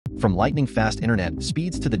From lightning-fast internet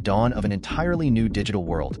speeds to the dawn of an entirely new digital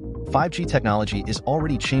world, 5G technology is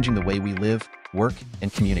already changing the way we live, work,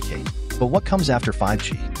 and communicate. But what comes after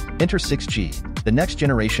 5G? Enter 6G, the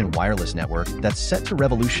next-generation wireless network that's set to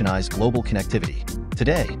revolutionize global connectivity.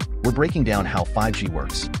 Today, we're breaking down how 5G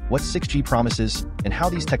works, what 6G promises, and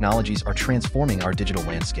how these technologies are transforming our digital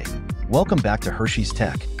landscape. Welcome back to Hershey's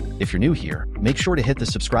Tech. If you're new here, make sure to hit the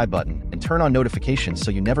subscribe button and turn on notifications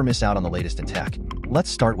so you never miss out on the latest in tech. Let's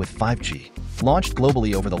start with 5G. Launched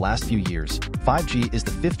globally over the last few years, 5G is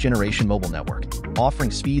the fifth-generation mobile network,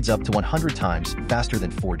 offering speeds up to 100 times faster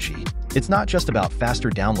than 4G. It's not just about faster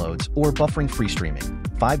downloads or buffering-free streaming.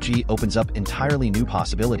 5G opens up entirely new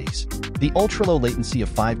possibilities. The ultra-low latency of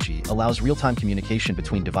 5G allows real-time communication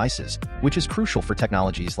between devices, which is crucial for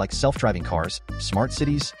technologies like self-driving cars, smart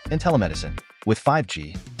cities, and telemedicine. With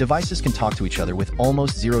 5G, devices can talk to each other with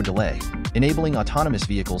almost zero delay, enabling autonomous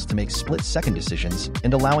vehicles to make split-second decisions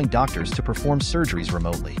and allowing doctors to perform surgeries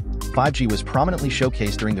remotely. 5G was prominently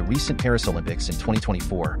showcased during the recent Paris Olympics in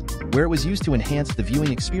 2024, where it was used to enhance the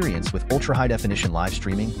viewing experience with ultra-high-definition live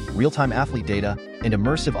streaming, real-time athlete data, and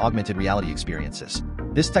immersive augmented reality experiences.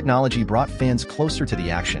 This technology brought fans closer to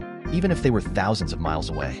the action, even if they were thousands of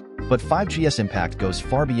miles away. But 5G's impact goes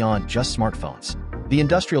far beyond just smartphones. The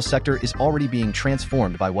industrial sector is already being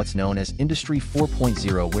transformed by what's known as Industry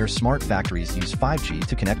 4.0, where smart factories use 5G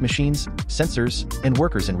to connect machines, sensors, and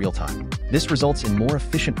workers in real time. This results in more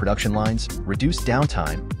efficient production lines, reduced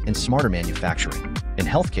downtime, and smarter manufacturing. In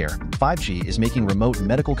healthcare, 5G is making remote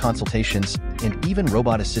medical consultations and even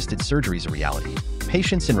robot-assisted surgeries a reality.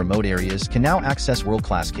 Patients in remote areas can now access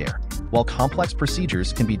world-class care, while complex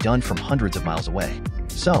procedures can be done from hundreds of miles away.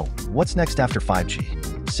 So, what's next after 5G?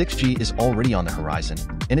 6G is already on the horizon,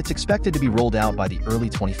 and it's expected to be rolled out by the early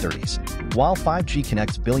 2030s. While 5G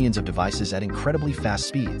connects billions of devices at incredibly fast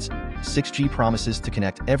speeds, 6G promises to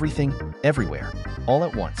connect everything, everywhere, all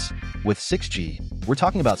at once. With 6G, we're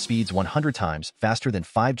talking about speeds 100 times faster than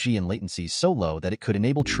 5G and latencies so low that it could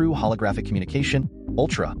enable true holographic communication,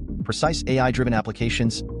 ultra-precise AI-driven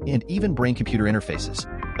applications, and even brain-computer interfaces.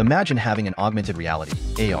 Imagine having an augmented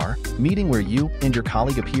reality (AR) meeting where you and your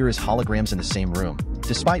colleague appear as holograms in the same room,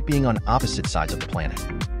 despite being on opposite sides of the planet.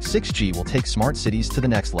 6G will take smart cities to the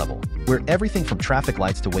next level, where everything from traffic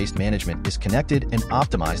lights to waste management is connected and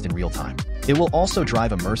optimized in real time. It will also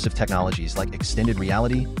drive immersive technologies like extended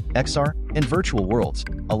reality, XR, and virtual worlds,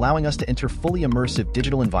 allowing us to enter fully immersive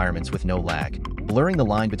digital environments with no lag, blurring the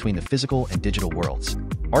line between the physical and digital worlds.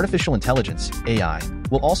 Artificial intelligence (AI)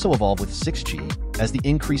 will also evolve with 6G, as the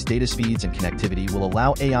increased data speeds and connectivity will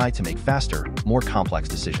allow AI to make faster, more complex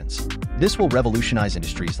decisions. This will revolutionize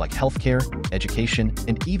industries like healthcare, education,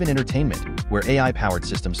 and even entertainment, where AI-powered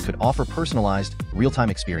systems could offer personalized, real-time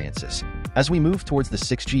experiences. As we move towards the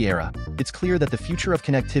 6G era, it's clear that the future of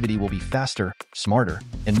connectivity will be faster, smarter,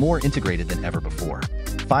 and more integrated than ever before.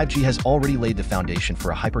 5G has already laid the foundation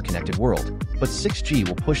for a hyper-connected world, but 6G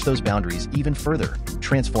will push those boundaries even further,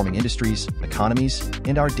 transforming industries, economies,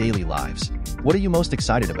 and our daily lives. What are you most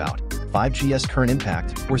excited about? 5G's current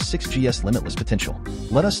impact or 6G's limitless potential?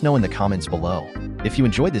 Let us know in the comments below. If you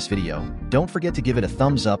enjoyed this video, don't forget to give it a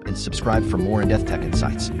thumbs up and subscribe for more in-depth tech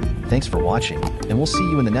insights. Thanks for watching, and we'll see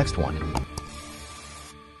you in the next one.